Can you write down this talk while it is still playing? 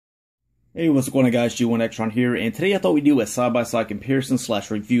Hey, what's going on, guys? G1 Extron here, and today I thought we'd do a side-by-side comparison /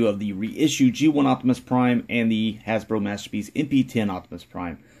 review of the reissued G1 Optimus Prime and the Hasbro Masterpiece MP-10 Optimus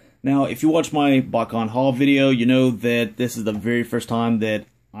Prime. Now, if you watch my BotCon haul video, you know that this is the very first time that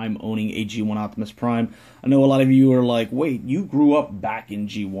I'm owning a G1 Optimus Prime. I know a lot of you are like, wait, you grew up back in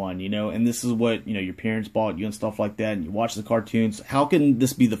G1, and this is what, your parents bought you and stuff like that, and you watch the cartoons. How can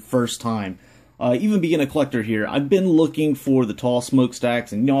this be the first time? Even being a collector here, I've been looking for the tall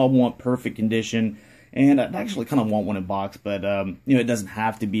smokestacks, and I want perfect condition, and I actually kind of want one in box, but it doesn't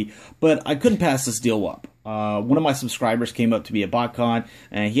have to be. But I couldn't pass this deal up. One of my subscribers came up to me at BotCon,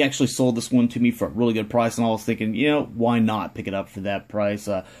 and he actually sold this one to me for a really good price, and I was thinking, why not pick it up for that price?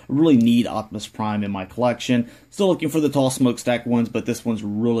 I really need Optimus Prime in my collection. Still looking for the tall smokestack ones, but this one's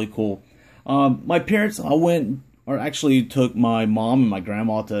really cool. My parents, actually took my mom and my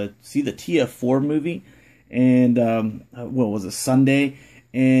grandma to see the TF4 movie, and what was it, Sunday?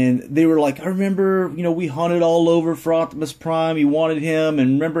 And they were like, I remember, we hunted all over for Optimus Prime. You wanted him,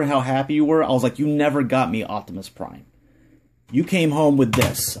 and remember how happy you were? I was like, you never got me Optimus Prime. You came home with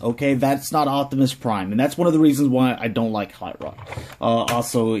this, okay? That's not Optimus Prime, and that's one of the reasons why I don't like Hot Rod.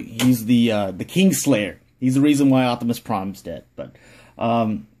 Also, he's the Kingslayer. He's the reason why Optimus Prime's dead. But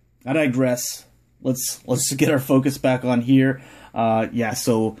I digress. Let's get our focus back on here.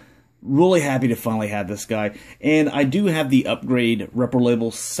 So really happy to finally have this guy. And I do have the upgrade repro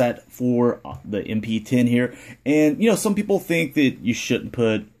label set for the MP-10 here. And, some people think that you shouldn't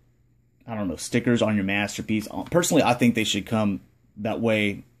put, stickers on your Masterpiece. Personally, I think they should come that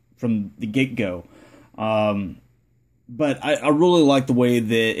way from the get-go. But I really like the way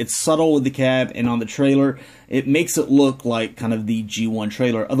that it's subtle with the cab, and on the trailer, it makes it look like kind of the G1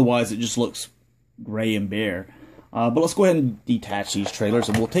 trailer. Otherwise, it just looks gray and bare. But let's go ahead and detach these trailers,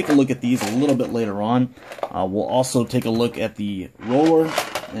 and we'll take a look at these a little bit later on. We'll also take a look at the roller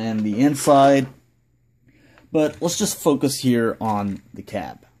and the inside. But let's just focus here on the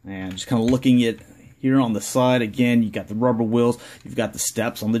cab, and just kind of looking at here on the side. Again, you got the rubber wheels, you've got the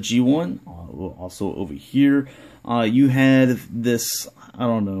steps on the G1. Also over here, you had this, I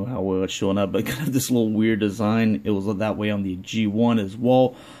don't know how well it's showing up, but kind of this little weird design. It was that way on the G1 as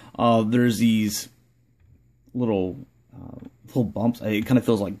well. There's these little bumps. It kind of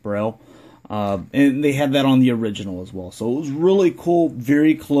feels like Braille. And they had that on the original as well. So it was really cool,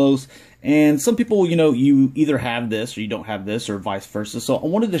 very close. And some people, you either have this or you don't have this, or vice versa. So I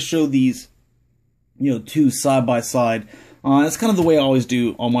wanted to show these, two side by side. That's kind of the way I always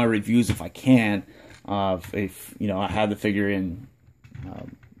do all my reviews if I can. If I have the figure in,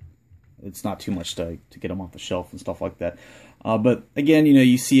 it's not too much to get them off the shelf and stuff like that. But again,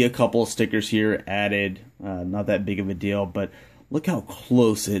 you see a couple of stickers here added, not that big of a deal, but look how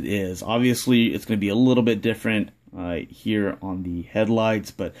close it is. Obviously, it's going to be a little bit different here on the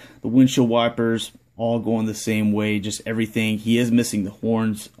headlights, but the windshield wipers all going the same way, just everything. He is missing the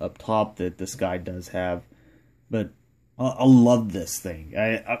horns up top that this guy does have, but I love this thing.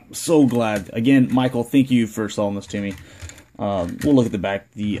 I'm so glad. Again, Michael, thank you for selling this to me. We'll look at the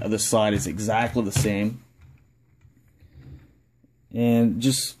back. The other side is exactly the same. And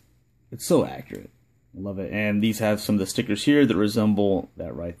just, it's so accurate. I love it. And these have some of the stickers here that resemble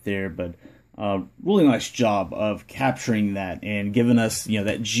that right there. But really nice job of capturing that and giving us,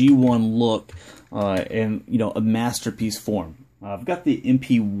 that G1 look in, a Masterpiece form. I've got the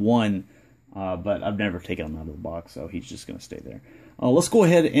MP1, but I've never taken him out of the box, so he's just going to stay there. Let's go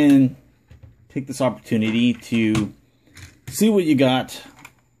ahead and take this opportunity to see what you got.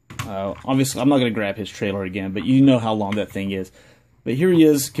 Obviously, I'm not going to grab his trailer again, but you know how long that thing is. But here he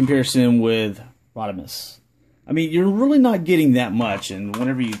is, comparison with Rodimus. I mean, you're really not getting that much, and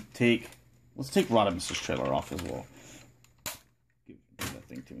whenever you take... Let's take Rodimus's trailer off as well. Give that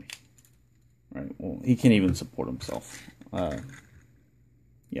thing to me. All right, well, he can't even support himself.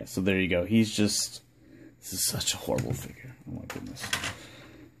 Yeah, so there you go. He's just... This is such a horrible figure. Oh my goodness.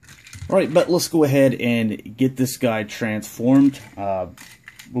 Alright, but let's go ahead and get this guy transformed.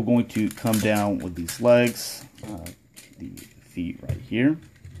 We're going to come down with these legs. The feet right here.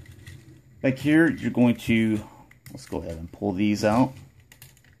 Back here, you're going to, let's go ahead and pull these out.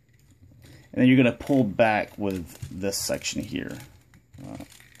 And then you're going to pull back with this section here.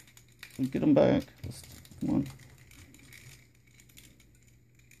 Get them back. Come on.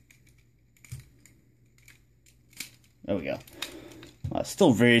 There we go.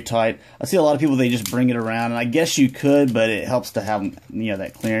 Still very tight. I see a lot of people, they just bring it around, and I guess you could, but it helps to have,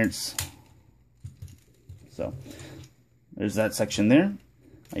 that clearance. So, there's that section there.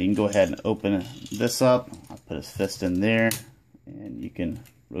 You can go ahead and open this up. I'll put his fist in there, and you can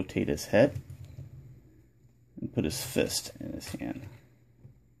rotate his head and put his fist in his hand.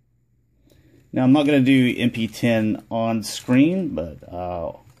 Now I'm not going to do MP10 on screen, but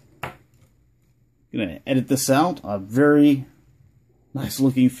I'm going to edit this out. A very nice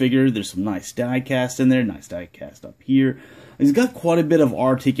looking figure. There's some nice die cast in there, nice die cast up here. He's got quite a bit of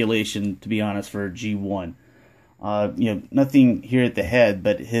articulation, to be honest, for G1. You know, nothing here at the head,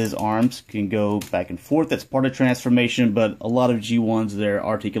 but his arms can go back and forth. That's part of transformation, but a lot of G1s, their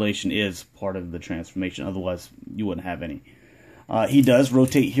articulation is part of the transformation. Otherwise, you wouldn't have any. He does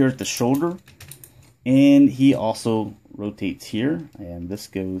rotate here at the shoulder, and he also rotates here, and this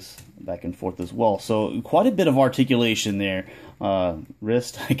goes back and forth as well. So quite a bit of articulation there.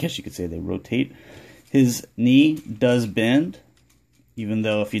 Wrist, I guess you could say they rotate. His knee does bend, even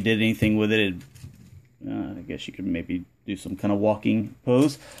though if you did anything with it, I guess you could maybe do some kind of walking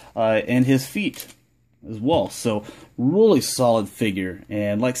pose. And his feet as well. So really solid figure.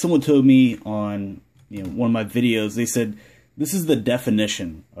 And like someone told me on one of my videos, they said this is the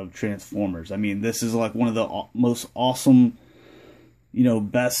definition of Transformers. I mean, this is like one of the most awesome,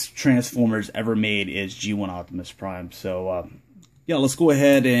 best Transformers ever made is G1 Optimus Prime. So yeah, let's go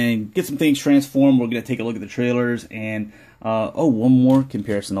ahead and get some things transformed. We're going to take a look at the trailers. And one more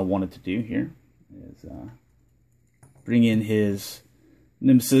comparison I wanted to do here is bring in his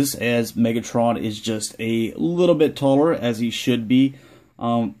Nemesis, as Megatron is just a little bit taller, as he should be.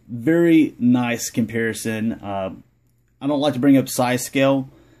 Very nice comparison. I don't like to bring up size scale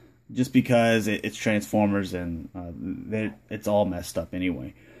just because it's Transformers and it's all messed up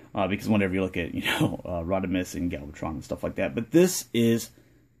anyway. Because whenever you look at, Rodimus and Galvatron and stuff like that. But this is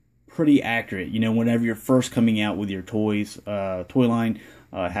pretty accurate. Whenever you're first coming out with your toys, toy line,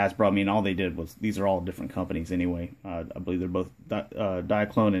 Hasbro, I mean, all they did was, these are all different companies anyway. I believe they're both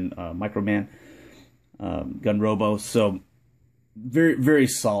Diaclone and Microman, Gun Robo. So very, very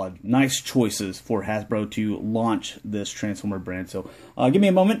solid. Nice choices for Hasbro to launch this Transformer brand. So give me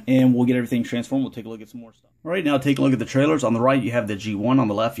a moment and we'll get everything transformed. We'll take a look at some more stuff. All right, now take a look at the trailers. On the right, you have the G1. On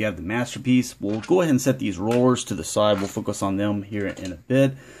the left, you have the Masterpiece. We'll go ahead and set these rollers to the side. We'll focus on them here in a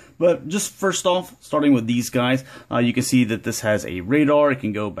bit. But just first off, starting with these guys, you can see that this has a radar. It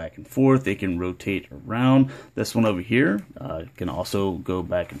can go back and forth. It can rotate around. This one over here can also go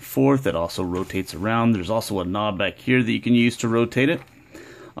back and forth. It also rotates around. There's also a knob back here that you can use to rotate it.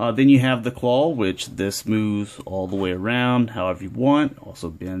 Then you have the claw, which this moves all the way around however you want.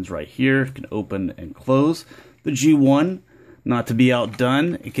 Also bends right here. It can open and close. The G1, not to be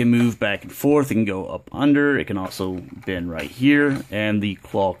outdone, it can move back and forth. It can go up under. It can also bend right here. And the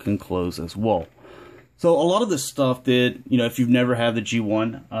claw can close as well. So a lot of this stuff that, if you've never had the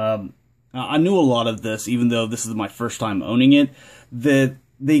G1, I knew a lot of this, even though this is my first time owning it, that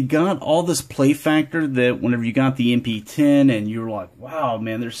they got all this play factor that whenever you got the MP10 and you were like, wow,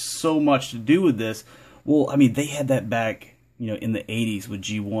 man, there's so much to do with this. Well, I mean, they had that back, in the 80s with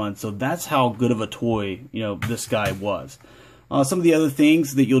G1. So that's how good of a toy, this guy was. Some of the other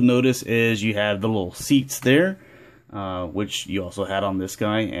things that you'll notice is you have the little seats there, which you also had on this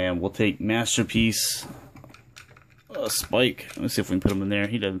guy. And we'll take Masterpiece Spike. Let's see if we can put him in there.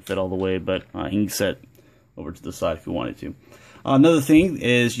 He doesn't fit all the way, but he can set over to the side if you wanted to. Another thing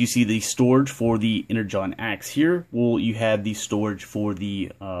is you see the storage for the Energon Axe here. Well, you had the storage for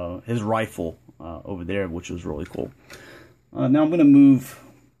the his rifle over there, which was really cool. Now I'm going to move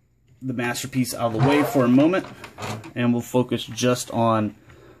the Masterpiece out of the way for a moment, and we'll focus just on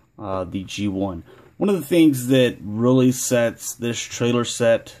the G1. One of the things that really sets this trailer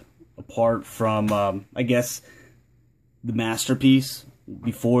set apart from, I guess, the Masterpiece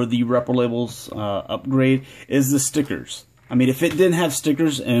before the Repro Labels upgrade is the stickers. I mean, if it didn't have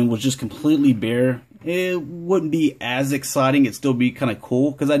stickers and was just completely bare, it wouldn't be as exciting. It'd still be kind of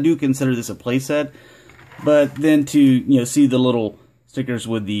cool, because I do consider this a playset. But then to, see the little stickers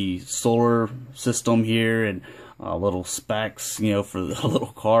with the solar system here and little specs, for the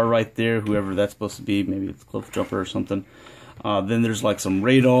little car right there, whoever that's supposed to be, maybe it's Cliff Jumper or something. Then there's like some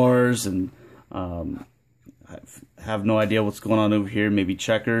radars, and I have no idea what's going on over here, maybe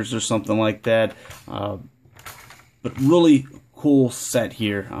checkers or something like that. But really cool set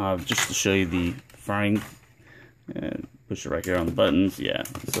here, just to show you the firing. And push it right here on the buttons, yeah,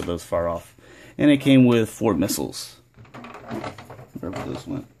 so those fire off. And it came with 4 missiles. Wherever those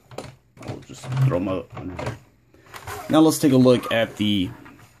went, I'll just throw them out under there. Now let's take a look at the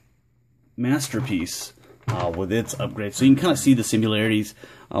Masterpiece with its upgrade. So you can kind of see the similarities.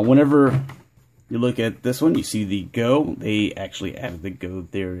 Whenever you look at this one, you see the Go. They actually added the Go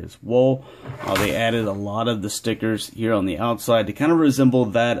there as well. They added a lot of the stickers here on the outside to kind of resemble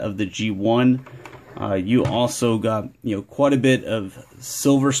that of the G1. You also got, quite a bit of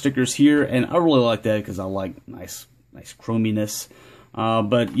silver stickers here, and I really like that because I like nice chrominess.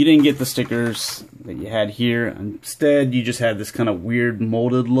 But you didn't get the stickers that you had here. Instead, you just had this kind of weird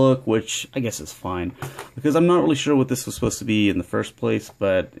molded look, which I guess is fine, because I'm not really sure what this was supposed to be in the first place,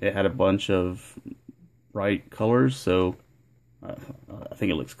 but it had a bunch of bright colors, so I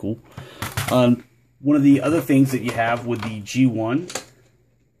think it looks cool. One of the other things that you have with the G1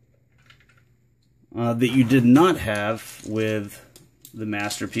 that you did not have with the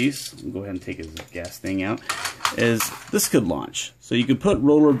Masterpiece, I'll go ahead and take his gas thing out, is this could launch. So you could put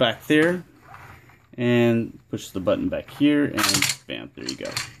roller back there and push the button back here, and bam, there you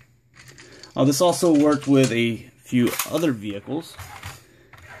go. This also worked with a few other vehicles,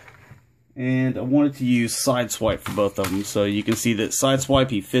 and I wanted to use side swipe for both of them. So you can see that side swipe,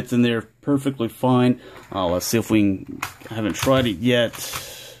 he fits in there perfectly fine. Let's see if we can, I haven't tried it yet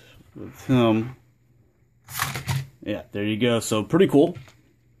with him. Yeah, there you go. So pretty cool.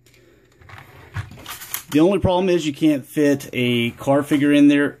 The only problem is you can't fit a car figure in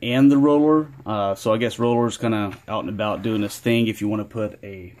there and the roller. So I guess roller's kind of out and about doing this thing if you want to put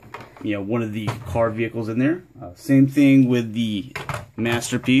a, one of the car vehicles in there. Same thing with the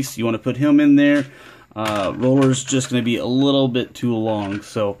Masterpiece. You want to put him in there. Roller's just going to be a little bit too long.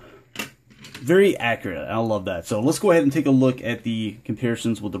 So very accurate. I love that. So let's go ahead and take a look at the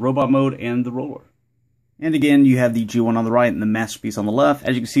comparisons with the robot mode and the roller. And again, you have the G1 on the right and the Masterpiece on the left.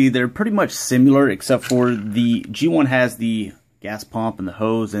 As you can see, they're pretty much similar, except for the G1 has the gas pump and the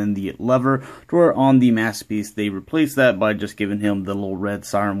hose and the lever, to where on the Masterpiece, they replaced that by just giving him the little red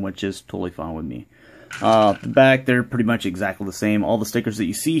siren, which is totally fine with me. The back, they're pretty much exactly the same. All the stickers that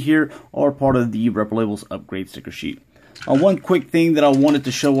you see here are part of the Rep Labels upgrade sticker sheet. One quick thing that I wanted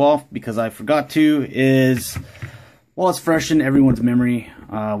to show off, because I forgot to, is while it's fresh in everyone's memory,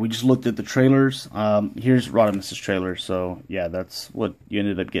 we just looked at the trailers. Here's Rodimus's trailer. So yeah, that's what you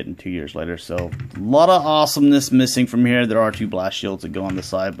ended up getting 2 years later. So a lot of awesomeness missing from here. There are 2 blast shields that go on the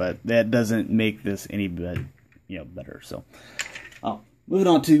side, but that doesn't make this any bit, better. So moving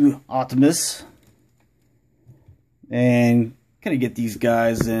on to Optimus, and kind of get these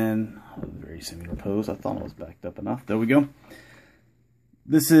guys in a very similar pose. I thought I was backed up enough. There we go.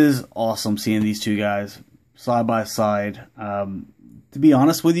 This is awesome seeing these two guys side by side. To be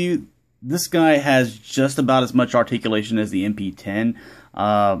honest with you, this guy has just about as much articulation as the MP-10,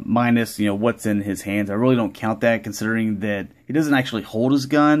 minus what's in his hands. I really don't count that, considering that he doesn't actually hold his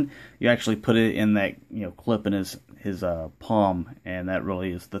gun. You actually put it in that clip in his palm, and that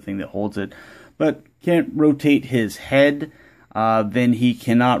really is the thing that holds it. But can't rotate his head. Then he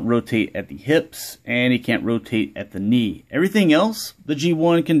cannot rotate at the hips, and he can't rotate at the knee. Everything else the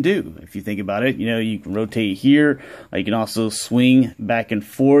G1 can do, if you think about it. You can rotate here. You can also swing back and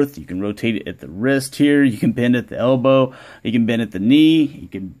forth. You can rotate it at the wrist here. You can bend at the elbow. You can bend at the knee. You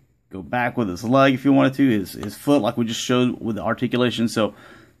can go back with his leg if you wanted to. His foot, like we just showed with the articulation. So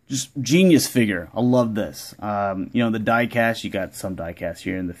just genius figure. I love this. The die cast, you got some die cast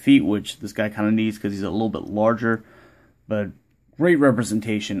here in the feet, which this guy kind of needs because he's a little bit larger. But great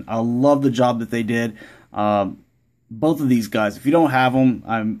representation. I love the job that they did. Both of these guys, if you don't have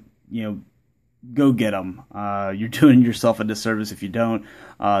them, go get them. You're doing yourself a disservice if you don't.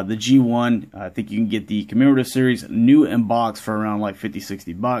 The G1, I think you can get the commemorative series new in box for around like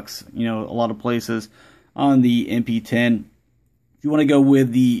 $50-60. A lot of places. On the MP-10, if you want to go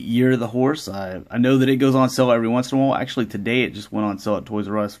with the Year of the Horse, I know that it goes on sale every once in a while. Actually, today it just went on sale at Toys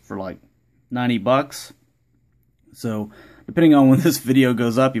R Us for like $90. So depending on when this video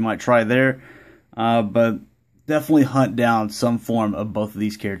goes up, you might try there. But definitely hunt down some form of both of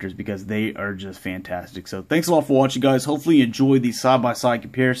these characters because they are just fantastic. So thanks a lot for watching, guys. Hopefully you enjoyed these side-by-side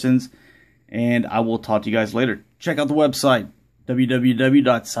comparisons, and I will talk to you guys later. Check out the website,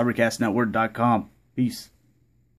 www.cybercastnetwork.com. Peace.